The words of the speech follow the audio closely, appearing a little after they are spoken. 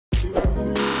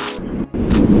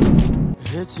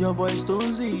It's your boy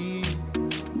Stonezy.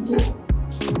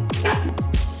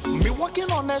 Me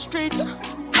walking on the street,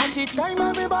 at the time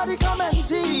everybody come and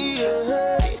see.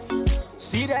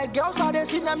 See the girls how they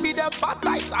see them be the bad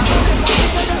types.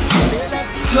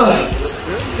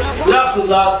 Good afternoon,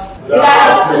 class. Good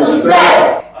afternoon, sir.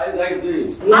 How you guys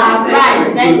doing? I'm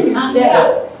fine, thank you,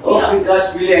 sir. Hope you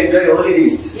guys really enjoy your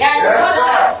holidays. Yes,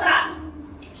 sir.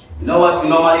 You know what we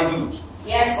normally do?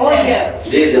 Yes, sir. Oh, yeah.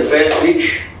 Today is the first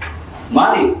week.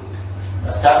 Monday,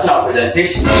 we're starting our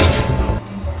presentation.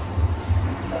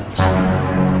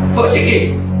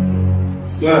 Ful-Chiq-King.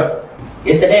 Sir.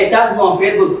 Yesterday, you tagged me on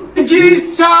Facebook.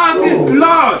 Jesus is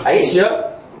Lord. Are you sure?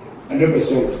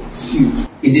 100% sealed.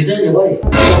 You deserve your body.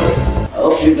 I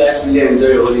hope you guys really enjoy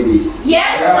your holidays.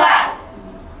 Yes, sir.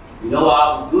 You know what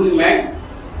I'm doing, man?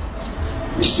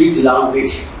 We speak the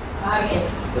language. Okay.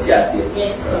 What's your say?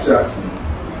 Yes, sir. What's your say?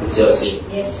 What's your say?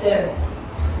 Yes, sir.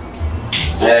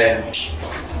 A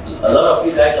lot of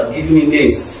you guys have given me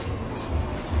names.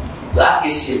 Black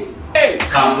Asian. Hey,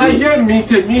 Come I hear me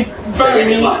to me,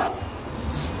 gentleman.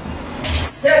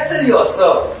 Settle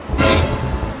yourself.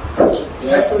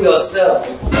 Settle yourself.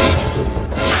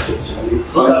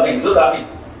 Look at me, look at me.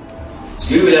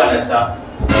 Do you really understand?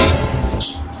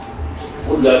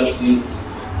 What do I do?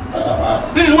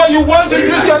 This is what you want to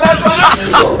use your life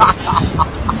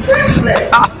for. Senseless.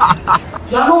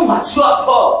 You are not mature at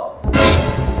all.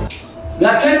 You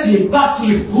are trying to impact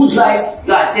you with good lives.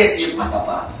 You are just saying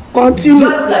patapa. Continue. Do you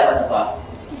like patapa?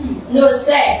 No,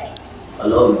 sir.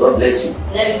 Hello, God bless you.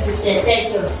 Let me just say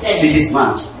thank you, sir. See this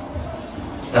man.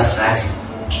 That's right.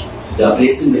 You are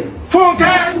placing bet.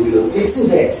 Ful-Chiq-King. You are placing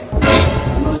bet.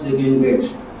 I'm not sleeping bet.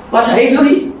 What are you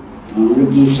doing? I'm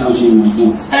looking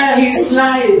something. Sir, he's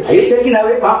lying. Are you taking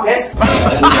away pampers? What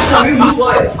are you doing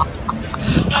for it?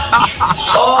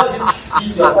 Oh, this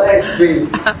is your father is praying.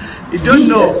 You don't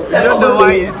know. You don't know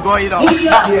why it's going on. Who's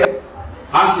that here?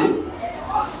 Hansi.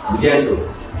 Be gentle.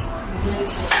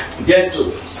 Be gentle.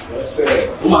 Yes, sir.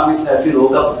 Uma means I feel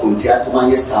okay to continue to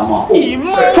manage someone.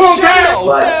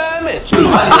 Emotional damage.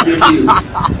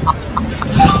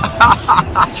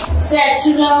 Sir,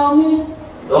 you know me.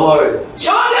 Don't worry.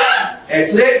 Show them! And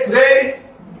today,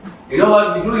 you know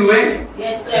what we do, man?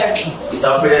 Yes, sir. It's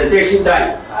our presentation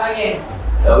time. Okay.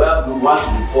 We have group 1 to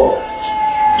group 4.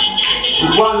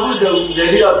 Group 1, who's the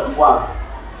leader of group 1?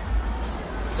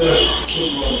 Sir.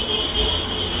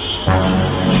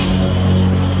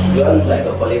 You look like a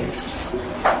colleague.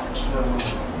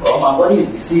 Oh, my body is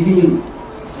deceiving you.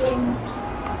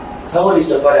 Someone is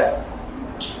your father.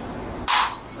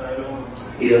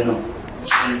 You don't know.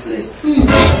 Senseless. You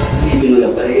don't even know your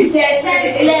father is.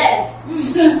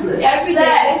 Senseless. Senseless. Yes,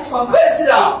 sir. Go sit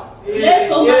down. Let's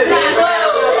go.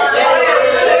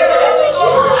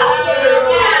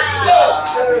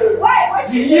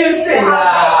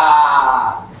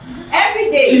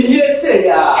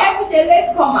 Every day,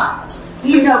 let's come out.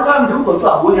 You now come to go to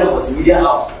Abonua Multimedia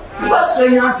house. You are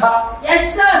showing us how.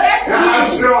 Yes, sir. Yes,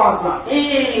 sir.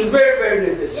 It's very, very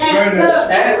necessary. Yes,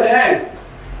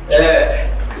 sir.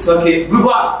 It's okay. Group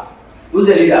 1. Who's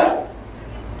the leader?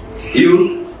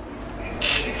 You.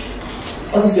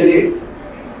 What is your name?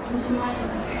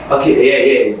 Okay,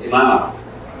 yeah, Jemima.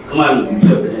 Come on, do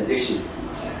your presentation.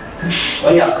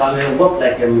 When you come and walk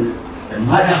like a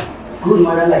mother, good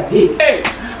mother like me. Hey,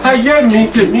 I hear me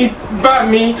to me, by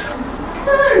me.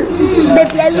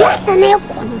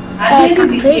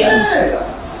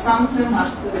 Something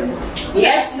has to do.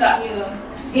 Yes, sir.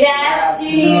 Good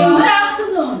afternoon. Good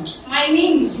afternoon. My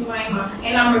name is Jemima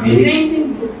and I'm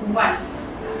representing Group 1.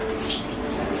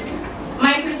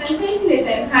 My presentation is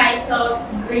entitled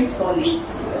Gracefulness.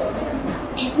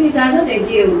 Please, I know the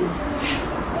girl.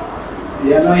 We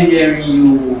are not hearing you.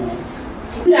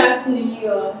 Good afternoon,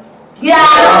 you all. Good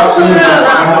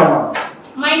afternoon.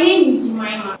 My name is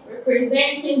Jemima,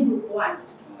 representing Group 1.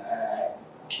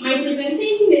 My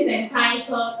presentation is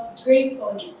entitled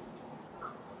Gracefulness.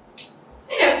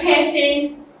 When a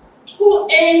person who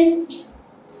earns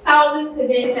 1,000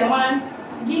 cedis a month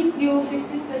gives you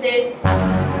 50 cedis,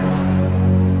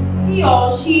 he or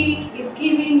she is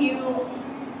giving you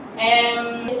a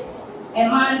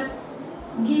month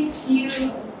gives you 50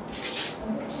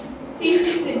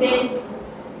 cedis.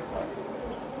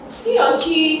 He or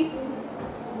she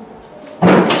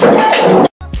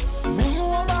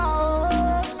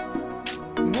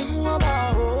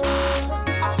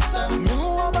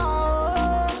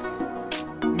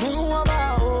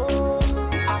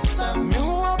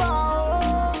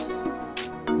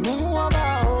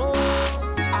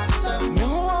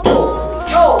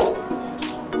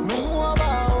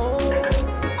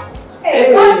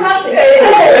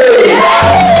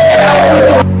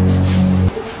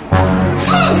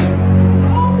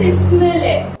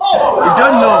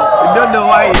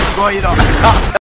going on?